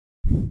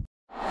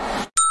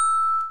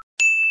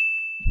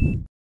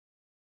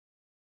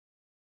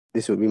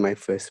This would be my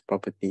first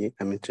property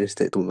I'm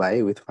interested to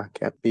buy with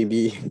Fakap.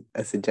 Maybe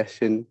a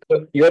suggestion.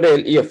 So you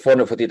have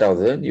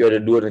 440,000, you ada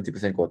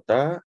 200%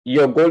 quota.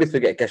 Your goal is to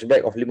get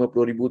cashback of 50,000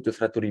 to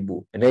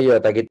 100,000. And then you are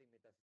targeting.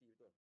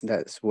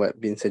 That's what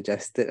been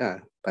suggested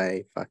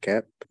by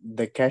Fakap.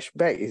 The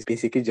cashback is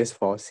basically just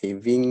for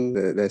saving.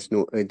 There's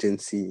no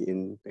urgency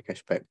in the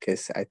cashback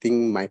because I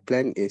think my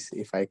plan is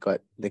if I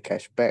got the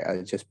cashback,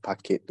 I'll just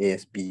park it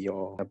ASB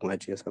or Tabung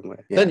Haji or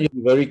somewhere. Then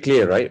you're very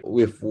clear, right,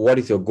 with what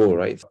is your goal,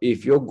 right?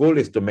 If your goal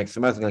is to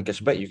maximize on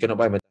cashback, you cannot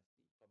buy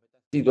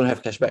you don't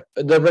have cashback.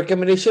 The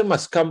recommendation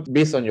must come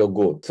based on your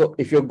goal. So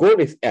if your goal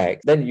is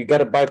X, then you got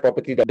to buy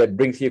property that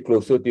brings you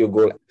closer to your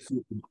goal.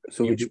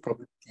 So which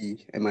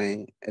property am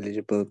I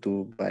eligible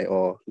to buy,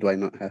 or do I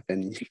not have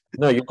any?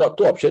 No, you've got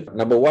two options.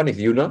 Number one is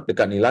Yuna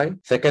dekat Nilai.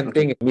 Second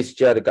thing is Miss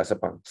Chia dekat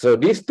Sepang. So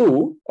these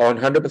two on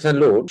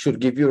 100% loan should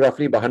give you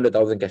roughly about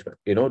 100,000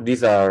 cashback.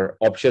 These are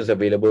options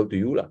available to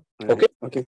you lah. Okay.